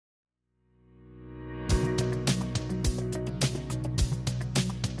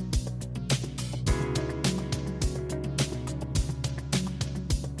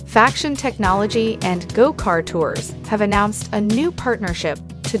Faction Technology and GoCar Tours have announced a new partnership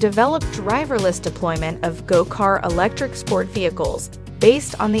to develop driverless deployment of GoCar electric sport vehicles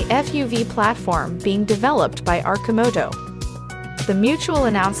based on the FUV platform being developed by Arcimoto. The mutual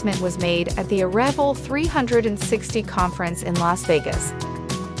announcement was made at the Arrival 360 conference in Las Vegas.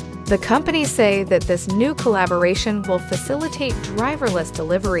 The companies say that this new collaboration will facilitate driverless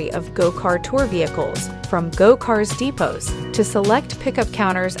delivery of GoCar tour vehicles from GoCar's depots to select pickup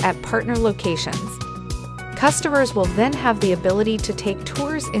counters at partner locations. Customers will then have the ability to take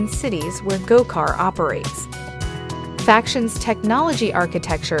tours in cities where GoCar operates. Faction's technology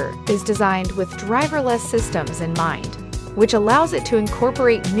architecture is designed with driverless systems in mind, which allows it to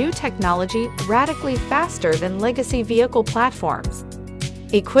incorporate new technology radically faster than legacy vehicle platforms.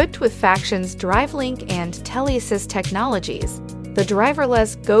 Equipped with Faction's DriveLink and TeleAssist technologies, the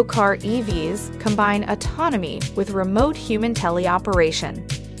driverless GoCar EVs combine autonomy with remote human teleoperation.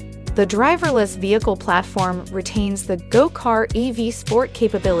 The driverless vehicle platform retains the GoCar EV Sport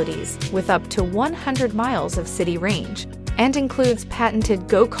capabilities with up to 100 miles of city range and includes patented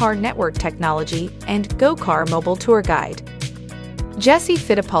GoCar network technology and GoCar mobile tour guide. Jesse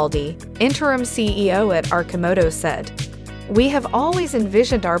Fittipaldi, interim CEO at Arcimoto, said, "We have always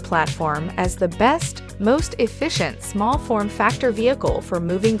envisioned our platform as the best, most efficient small form factor vehicle for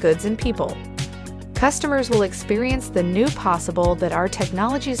moving goods and people. Customers will experience the new possible that our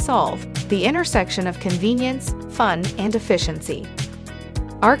technologies solve, the intersection of convenience, fun, and efficiency."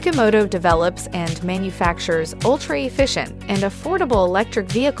 Arcimoto develops and manufactures ultra-efficient and affordable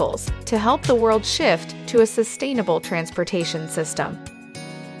electric vehicles to help the world shift to a sustainable transportation system.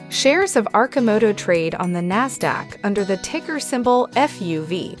 Shares of Arcimoto trade on the NASDAQ under the ticker symbol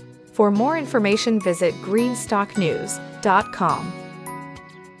FUV. For more information, visit greenstocknews.com.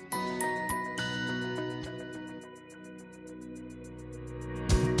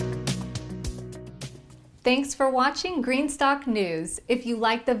 Thanks for watching Greenstock News. If you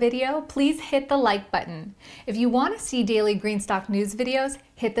liked the video, please hit the like button. If you want to see daily Greenstock News videos,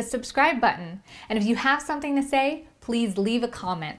 hit the subscribe button. And if you have something to say, please leave a comment.